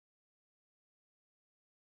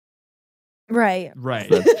 Right. Right.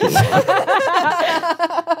 That's too long.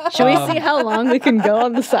 Should we see how long we can go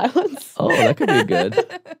on the silence? Oh, that could be good.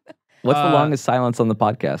 What's the longest silence on the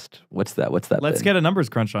podcast? What's that? Let's bit? get a numbers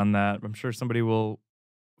crunch on that. I'm sure somebody will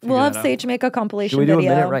We'll have that out. Sage make a compilation Should we do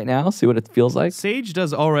video. a minute right now? See what it feels like. Sage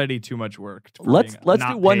does already too much work. For Let's being do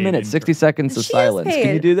not 1 paid minute, 60 intern. seconds of She is silence. Can you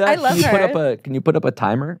paid. do that? I love Can you put up a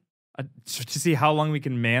timer? To see how long we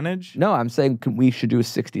can manage. No, I'm saying we should do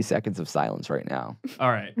 60 seconds of silence right now. All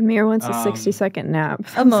right. Amir wants a 60-second nap.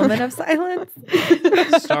 A moment of silence.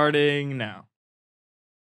 Starting now.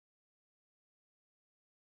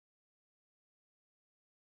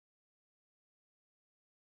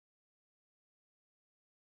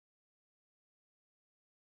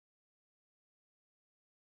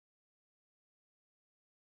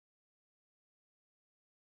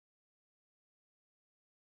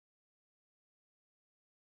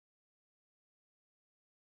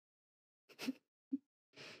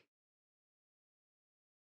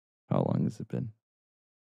 How long has it been?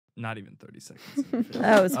 Not even 30 seconds.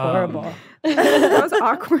 That was horrible. That was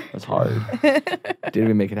awkward. That's hard. Didn't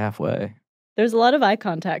even make it halfway. There's a lot of eye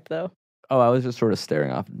contact, though. Oh, I was just sort of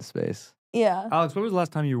staring off into space. Yeah. Alex, when was the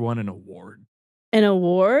last time you won an award? An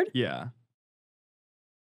award? Yeah.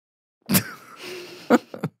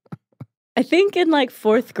 I think in like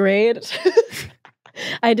 4th grade,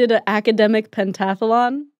 I did an academic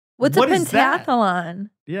pentathlon. What's What a is that? pentathlon?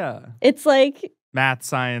 Yeah. It's like, Math,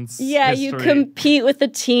 science. yeah, you history. compete with a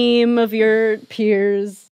team of your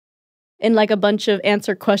peers in like a bunch of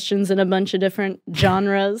answer questions in a bunch of different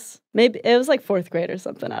genres. Maybe it was like 4th grade or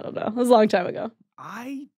something. I don't know. It was a long time ago.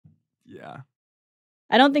 Yeah.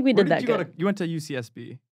 I don't think we Where did that you go good. you went to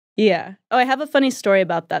UCSB. Yeah. Oh, I have a funny story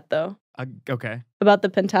about that though. Okay. About the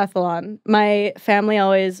pentathlon. My family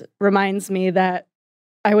always reminds me that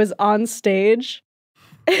I was on stage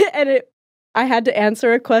and I had to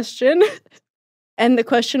answer a question. And the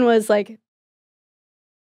question was like,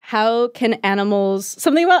 how can animals,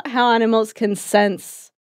 something about how animals can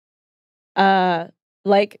sense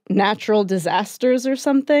like natural disasters or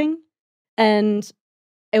something. And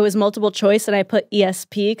it was multiple choice and I put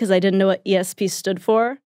ESP because I didn't know what ESP stood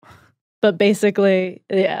for. But basically,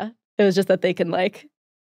 yeah, it was just that they can like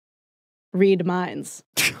read minds.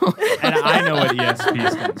 And I know what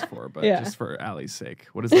ESP stands for, but Yeah. just for Allie's sake.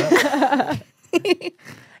 What is that?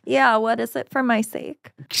 Yeah, what is it for my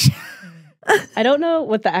sake? I don't know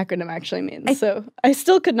what the acronym actually means, so I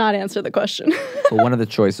still could not answer the question. But one of the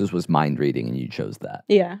choices was mind reading, and you chose that.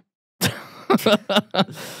 Yeah.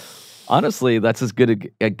 Honestly, that's as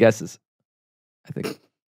good a guess as I think.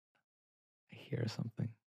 I hear something.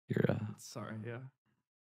 You're Sorry, yeah.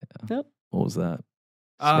 Nope. what was that?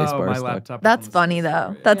 Oh, Spacebar my stuff. laptop. That's was on the funny spacebar,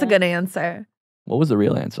 though. yeah. That's a Yeah. good answer. What was the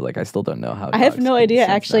real answer? Like, I still don't know how. I have dogs no can idea,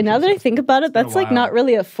 sense actually. Now natural that I stuff. think about it, been a that's like while. not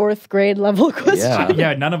really a 4th grade level question. Yeah.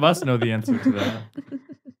 Yeah, none of us know the answer to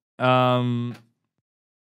that.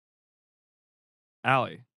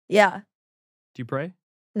 Allie, Yeah. do you pray?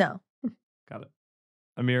 No. Got it.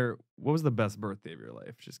 Amir, what was the best birthday of your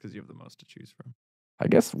life? Just because you have the most to choose from. I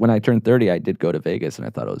guess when I turned 30, I did go to Vegas, and I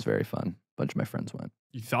thought it was very fun. A bunch of my friends went.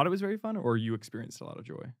 You thought it was very fun, or you experienced a lot of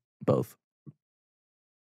joy? Both.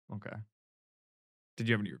 Okay. Did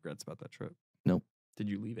you have any regrets about that trip? Nope. Did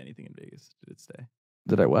you leave anything in Vegas? Did it stay?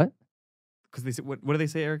 Did I what? Because they say, what do they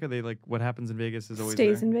say, Erica? They like what happens in Vegas is always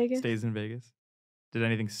Stays there. in Vegas. Stays in Vegas. Did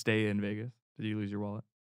anything stay in Vegas? Did you lose your wallet?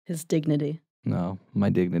 His dignity. No, my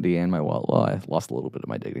dignity and my wallet. Well, I lost a little bit of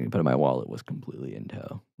my dignity, but my wallet was completely in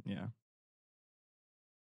tow. Yeah.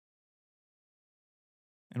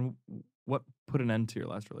 And what put an end to your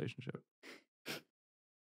last relationship?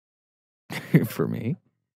 For me.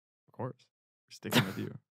 Of course. We're sticking with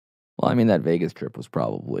you Well, I mean, that Vegas trip was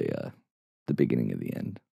probably the beginning of the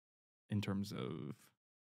end. in terms of,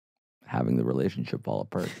 Having the relationship fall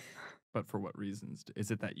apart. but for what reasons? Is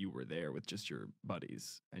it that you were there with just your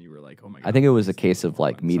buddies and you were like, oh my God. I think it was a this is case the of one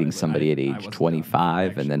like I'm meeting sorry, but somebody at I age wasn't done.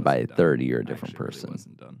 25, I and then actually by wasn't done. 30, you're a I different actually really person.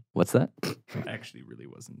 wasn't done. What's that? I actually really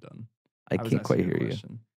wasn't done. I was can't quite asking hear a you.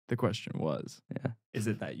 question. The question was, Yeah. is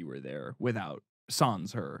it that you were there without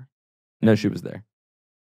sans her? No, she was there.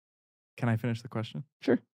 Can I finish the question?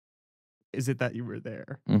 Sure. Is it that you were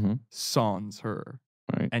there Mm-hmm. sans her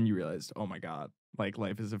Right. and you realized, oh my God, like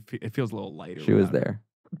life is, it feels a little lighter. She was without her.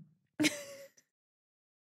 there.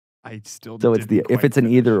 I still So it's didn't if quite it's an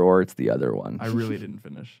finish. either or, it's the other one. I really didn't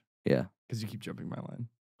finish Yeah. because you keep jumping my line.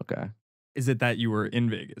 Okay. Is it that you were in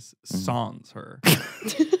Vegas Mhm. sans her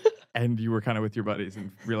and you were kind of with your buddies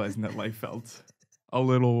and realizing that life felt a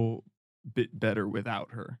little bit better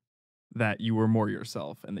without her? That you were more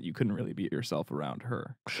yourself and that you couldn't really be yourself around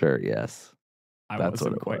her. Sure. Yes. I That's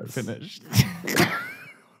what wasn't it quite was. finished.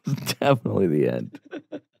 Definitely the end.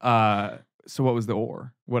 So what was the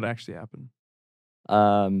or? What actually happened?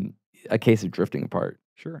 A case of drifting apart.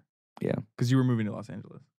 Sure. Yeah. Because you were moving to Los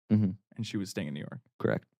Angeles Mhm. and she was staying in New York.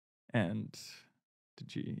 Correct. And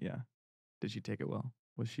Did she take it well?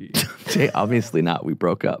 Was she? Obviously not. We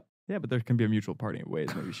broke up. Yeah, but there can be a mutual parting of ways.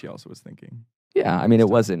 Maybe she also was thinking. Yeah, I mean, it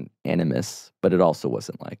wasn't animus, but it also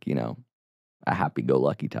wasn't like, a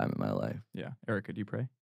happy-go-lucky time in my life. Yeah. Erica, do you pray?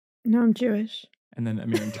 No, I'm Jewish. And then, I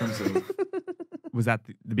mean, in terms of, was that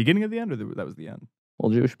the beginning of the end or that was the end?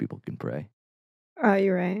 Well, Jewish people can pray. Oh,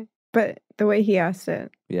 you're right. But the way he asked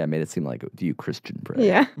it. Yeah, it made it seem like, do you Christian pray?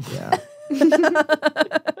 Yeah. Yeah.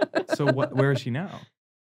 So where is she now?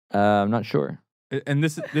 I'm not sure. And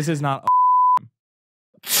this is not.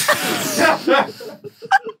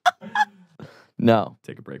 No.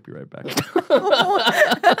 Take a break. Be right back.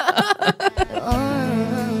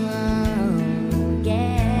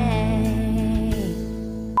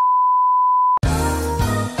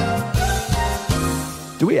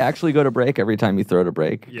 Do we actually go to break every time you throw to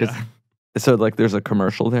break? Yeah. So there's a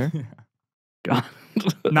commercial there? Yeah. God.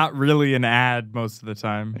 Not really an ad most of the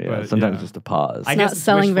time. Yeah, but sometimes just a pause. I Not guess it's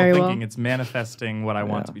selling wishful very thinking. well. It's manifesting what I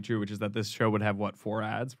want to be true, which is that this show would have 4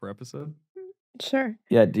 ads per episode? Sure.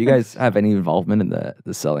 Yeah, do you guys have any involvement in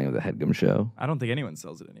the selling of the Headgum show? I don't think anyone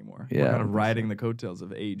sells it anymore. Yeah, We're I kind don't of think riding the coattails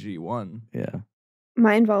of AG1. Yeah.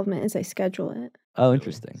 My involvement is I schedule it. Oh,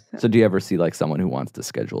 interesting. So do you ever see someone who wants to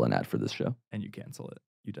schedule an ad for this show? And you cancel it.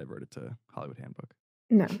 You divert it to Hollywood Handbook.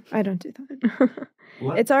 No, I don't do that.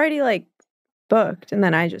 It's already booked, and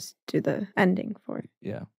then I just do the ending for it.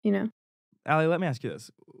 Yeah. Allie, let me ask you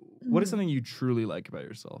this. What is something you truly like about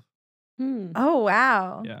yourself? Oh,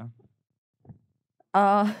 wow. Yeah.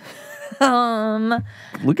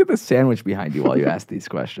 Look at the sandwich behind you while you ask these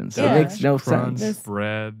questions. Yeah. It makes no Crunch, sense.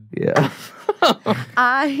 bread. Yeah.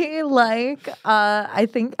 I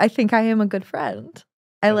think I am a good friend.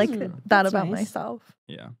 I That's like true. that That's about nice. myself.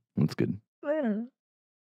 Yeah. That's good. I don't know.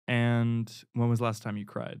 And when was the last time you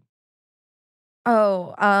cried?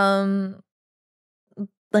 Oh,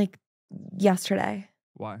 yesterday.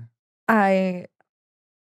 Why? I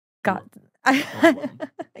got Overwhelmed.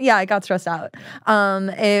 yeah, I got stressed out.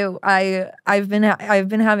 I've been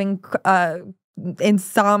having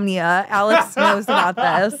insomnia. Alex knows about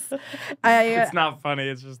this. It's not funny.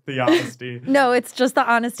 It's just the honesty. No, it's just the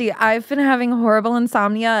honesty. I've been having horrible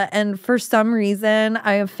insomnia, and for some reason,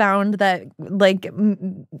 I have found that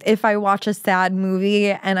if I watch a sad movie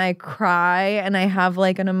and I cry and I have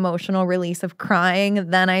an emotional release of crying,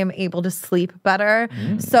 then I am able to sleep better.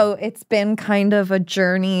 So it's been kind of a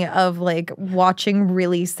journey of watching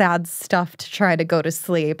really sad stuff to try to go to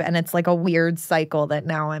sleep, and it's a weird cycle that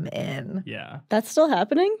now I'm in. Yeah. That's still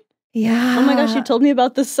happening? Yeah. Oh my gosh, you told me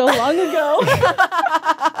about this so long ago.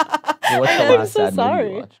 Well, what's the I'm last so sad movie sorry.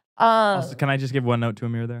 you watched? Also, can I just give one note to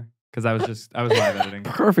Amir there? Because I was live editing.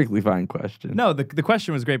 Perfectly fine question. No, the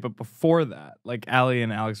question was great, but before that, Allie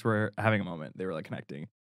and Alex were having a moment. They were connecting.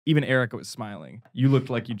 Even Erica was smiling. You looked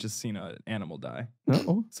like you'd just seen an animal die.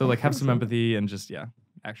 No. So have some empathy and just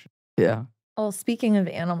action. Yeah. Well, speaking of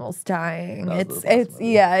animals dying, That was it's the last it's movie.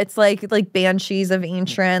 yeah, it's like Banshees of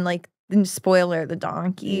Inisherin, spoiler, the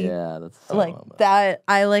donkey. Yeah, that's That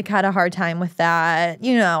I had a hard time with that.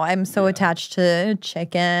 I'm so attached to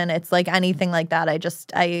chicken. It's anything like that.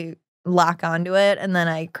 I lock onto it and then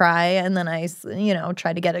I cry and then I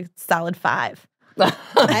try to get a solid 5. I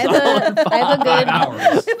have a 5 good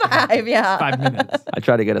hours. 5, yeah. 5 minutes. I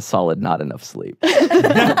try to get a solid not enough sleep.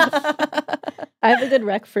 I have a good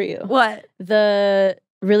rec for you. What? The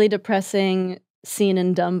really depressing scene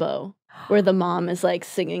in Dumbo where the mom is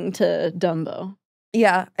singing to Dumbo.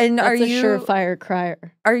 Yeah. And That's are a you surefire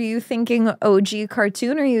crier. Are you thinking OG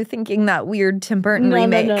cartoon or are you thinking that weird Tim Burton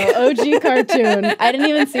remake? No. OG cartoon. I didn't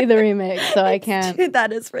even see the remake, so I can't. Dude,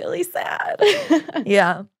 that is really sad.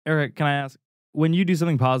 Yeah. Eric, can I ask, when you do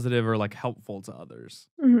something positive or helpful to others,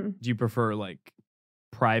 Mhm. do you prefer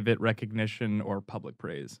private recognition or public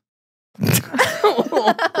praise?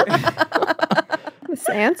 This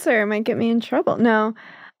answer might get me in trouble. No.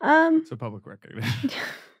 So public recognition.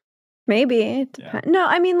 Maybe. Yeah. No,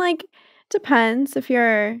 I mean, depends. If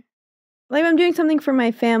you're, I'm doing something for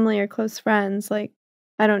my family or close friends, I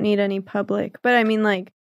don't need any public. But I mean, I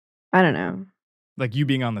don't know. You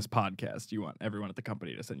being on this podcast, you want everyone at the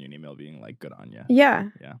company to send you an email being good on you. Yeah.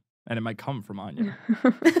 Yeah. And it might come from Anya.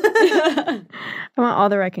 I want all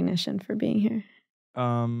the recognition for being here.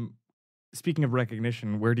 Speaking of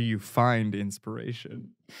recognition, where do you find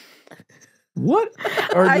inspiration? What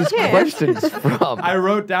are I these can't. questions from? I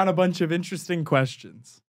wrote down a bunch of interesting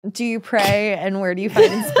questions. Do you pray and where do you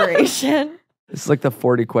find inspiration? It's the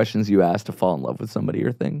 40 questions you ask to fall in love with somebody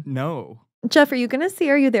or thing. No. Jeff, are you going to see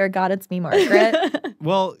Are You There, God? It's Me, Margaret.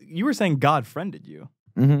 Well, you were saying God friended you.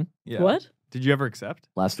 Mm-hmm. Yeah. What? Did you ever accept?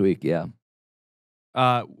 Last week, yeah.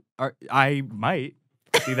 I might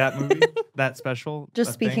see that movie. that special?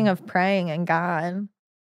 Just speaking of praying and God.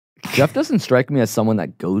 Geoff doesn't strike me as someone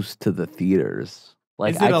that goes to the theaters.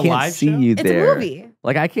 Like, Is it I a can't live see show? you It's there. a movie.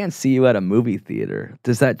 Like, I can't see you at a movie theater.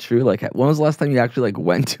 Is that true? Like, when was the last time you actually like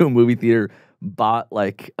went to a movie theater, bought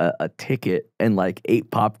like a ticket, and like ate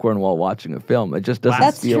popcorn while watching a film? It just doesn't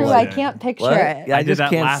That's feel true. like I can't picture What? it. Yeah, I I did just that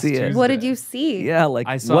can't last see it. Tuesday. What did you see? Yeah, like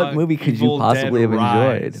I saw what movie could you Evil possibly Dead have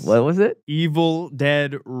enjoyed? Rise. What was it? Evil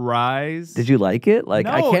Dead Rise. Did you like it? Like,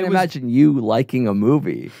 I No, can't it was- imagine you liking a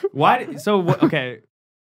movie. Why? Okay.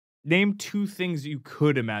 Name 2 things you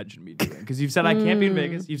could imagine me doing. Because you've said I can't be in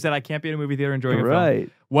Vegas. You've said I can't be in a movie theater enjoying a film. Right.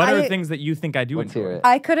 What are I- things that you think I do Let's hear enjoy? it.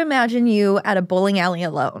 I could imagine you at a bowling alley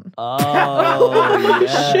alone. Oh,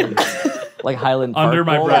 yes. Like Highland Park Under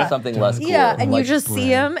my Bowl or breath. something less cool. Yeah, and Like, you just see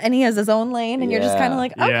him, and he has his own lane, and you're just kind of Yeah.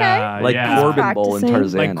 like, okay. Yeah, like yeah. Corbin Bowl in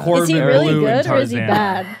Practicing. Tarzana. Like Corbin Is he Blue really and good or is he Tarzana.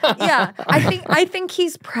 bad? Yeah, I think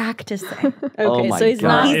he's practicing. Okay, Oh my so he's God.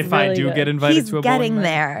 not. He's If I really do good. get invited He's to a getting bowling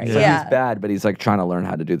there. match. So Yeah. he's bad, but he's like trying to learn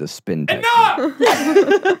how to do the spin technique.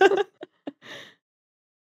 Enough!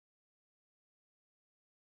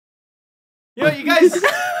 You guys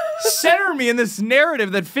center me in this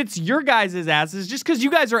narrative that fits your guys' asses just because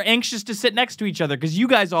you guys are anxious to sit next to each other because you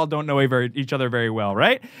guys all don't know each other very well,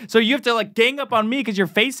 right? So you have to like gang up on me because you're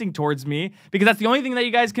facing towards me because that's the only thing that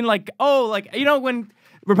you guys can when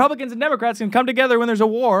Republicans and Democrats can come together when there's a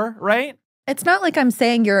war, right? It's not like I'm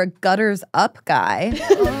saying you're a gutters up guy.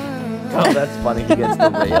 Oh, that's funny. He gets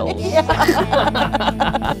the rails.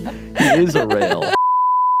 He is a rail.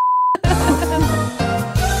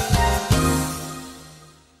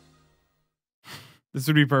 This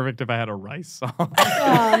would be perfect if I had a Rice song. Oh,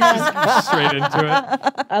 man. Just straight into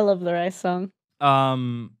it. I love the Rice song.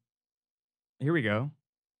 Here we go.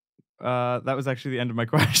 That was actually the end of my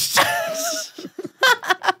question.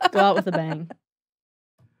 Go out with a bang.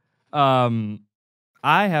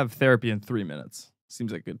 I have therapy in 3 minutes.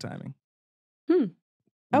 Seems like good timing. Hmm.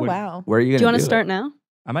 Oh, Would- wow. Where are you Do you going want to to start now?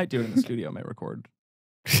 I might do it in the studio. I might record.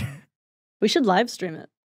 We should live stream it.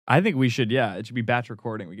 I think we should. Yeah, it should be batch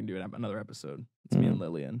recording. We can do another episode. It's me and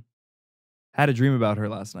Lillian. Had a dream about her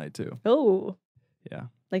last night too. Oh. Yeah.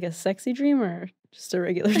 Like a sexy dream or just a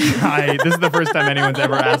regular dream? This is the first time anyone's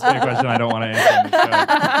ever asked me a question I don't want to answer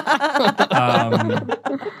on the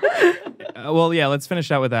show. Well, yeah, let's finish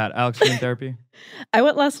out with that. Alex, you in therapy? I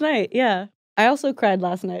went last night. Yeah. I also cried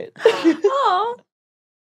last night. Oh.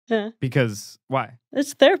 Yeah. Because why?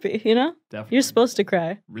 It's therapy, you know? Definitely. You're supposed to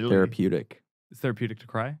cry. Really? Therapeutic. It's therapeutic to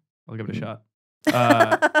cry. I'll give it a shot.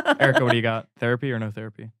 Erica, what do you got? Therapy or no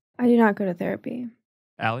therapy? I do not go to therapy.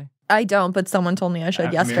 Allie? I don't, but someone told me I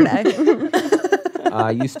should Amir? yesterday.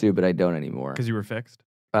 I used to, but I don't anymore. Because you were fixed?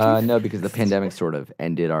 No, because the pandemic sort of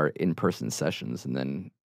ended our in-person sessions, and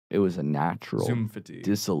then it was a natural Zoom fatigue.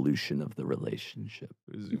 dissolution of the relationship.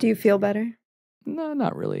 Do you feel better? No,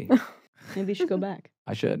 not really. Maybe you should go back.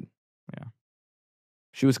 I should. Yeah.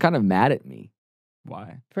 She was kind of mad at me.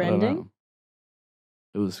 Why? For I don't ending?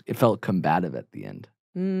 know. It felt combative at the end.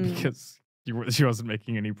 Mm. Because she wasn't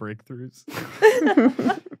making any breakthroughs.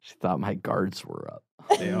 She thought my guards were up.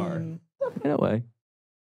 They are. Mm. In a way.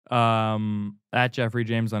 At Jeffrey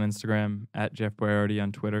James on Instagram, at Jeff Boyardi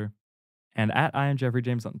on Twitter, and at I am Jeffrey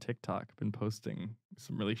James on TikTok. I've been posting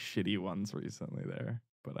some really shitty ones recently there,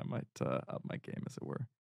 but I might up my game, as it were.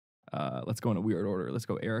 Let's go in a weird order. Let's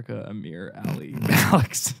go Erica, Amir, Allie,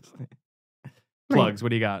 Alex. Plugs, what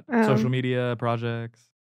do you got? Social media, projects?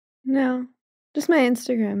 No. Just my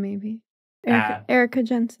Instagram, maybe. Erica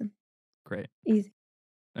Jensen. Great. Easy.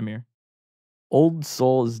 Amir?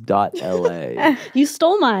 Oldsouls.la. You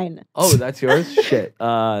stole mine. Oh, that's yours? Shit.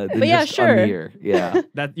 Then But yeah, just sure. Amir. Yeah.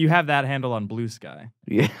 That you have that handle on Blue Sky.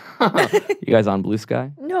 Yeah. You guys on Blue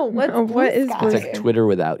Sky? No, what is Sky? Blue It's Sky? like Twitter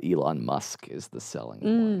without Elon Musk is the selling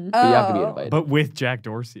one. Mm. But you have to be Oh. invited. But with Jack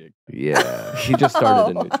Dorsey. Yeah. He just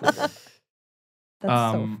started a new Twitter.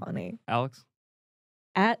 That's so funny. Alex?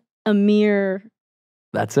 At Amir.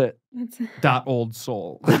 That's it. That's Dot old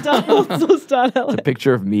soul. It's a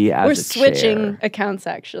picture of me as We're a switching chair. accounts,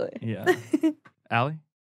 actually. Yeah. Allie?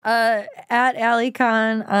 At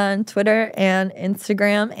AllieCon on Twitter and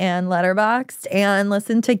Instagram and Letterboxd, and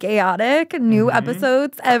listen to Chaotic new Mhm.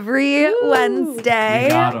 episodes every Wednesday. You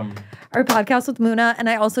got him. Our podcast with Muna. And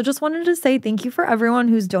I also just wanted to say thank you for everyone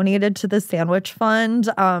who's donated to the Sandwich Fund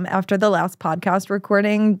after the last podcast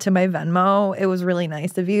recording to my Venmo. It was really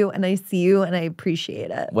nice of you, and I see you, and I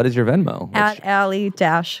appreciate it. What is your Venmo? At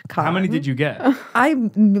Allie-Con. How many did you get?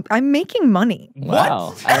 I'm making money.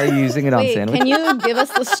 Wow. Are you using it on Wait, sandwich? can you give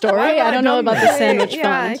us the story? I don't know about the sandwich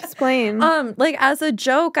yeah, fund. explain. Like as a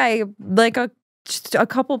joke, I like a just a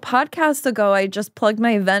couple podcasts ago, I just plugged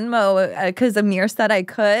my Venmo because Amir said I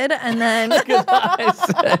could, and then I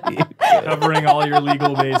said you could. Covering all your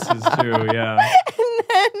legal bases too. Yeah. and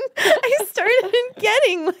then I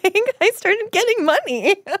started getting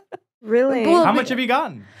money. Really? Well, How much have you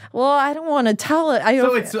gotten? Well, I don't want to tell it.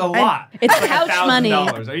 So it's a lot. It's like couch money.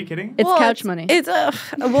 $1,000. Are you kidding? It's couch money. It's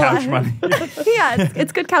Couch money. Yeah,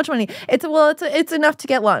 it's good couch money. It's enough to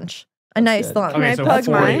get lunch. A nice good. lunch. Can Okay, I so plug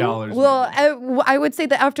mine? $40. Well, I would say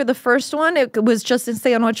that after the first one, it was just a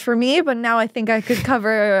sandwich for me, but now I think I could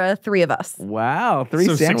cover 3 of us. Wow, 3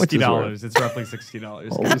 so sandwiches $60. worth. It's roughly $60.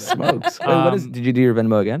 Holy smokes! Wait, what is? Did you do your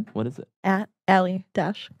Venmo again? What is it? At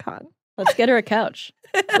Allie-Con. Let's get her a couch.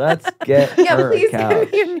 Let's get Yeah, her a please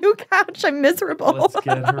couch. give me a new couch. I'm miserable. Let's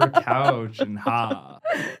get her a couch and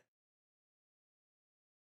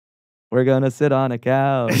We're gonna sit on a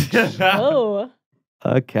couch. Oh.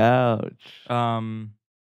 A couch.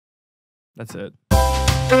 That's it.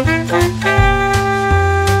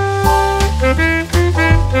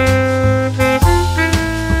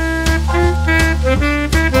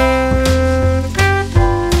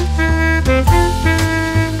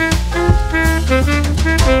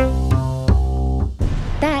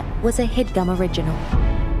 That was a Headgum original.